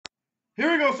Here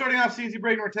we go, starting off C&C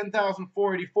break number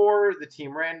 10,484. The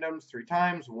team randoms 3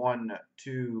 times. 1,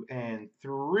 2, and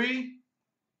 3.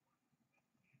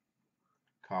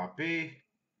 Copy.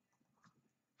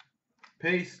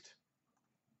 Paste.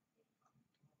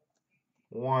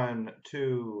 1,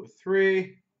 2,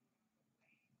 3.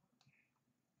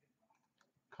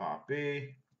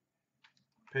 Copy.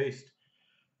 Paste.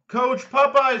 Coach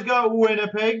Popeye's got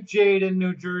Winnipeg. Jaden,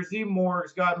 New Jersey.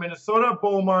 Morg's got Minnesota.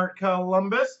 Beaumont,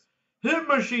 Columbus. Hit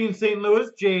Machine, St. Louis.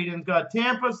 Jaden's got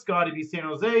Tampa. Scotty B, San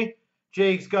Jose.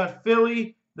 Jake's got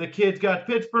Philly. The kid's got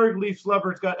Pittsburgh. Leafs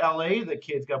Lover's got LA. The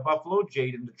kid's got Buffalo.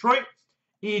 Jaden, Detroit.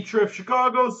 E-Trip,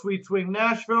 Chicago. Sweet Swing,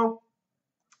 Nashville.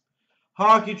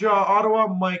 Hockey Draw, Ottawa.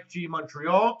 Mike G,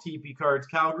 Montreal. TP Cards,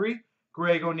 Calgary.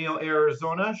 Greg O'Neill,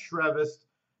 Arizona. Shrevest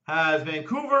has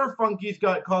Vancouver. Funky's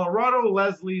got Colorado.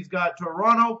 Leslie's got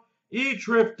Toronto.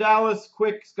 E-Trip, Dallas.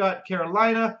 Quick's got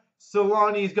Carolina.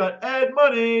 Solani's got Ed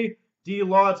Money.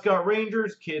 D-Lot's got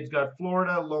Rangers. Kid's got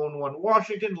Florida. Lone One,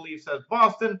 Washington. Leafs has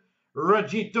Boston.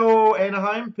 Rajito,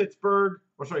 Anaheim. Pitts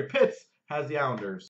has the Islanders.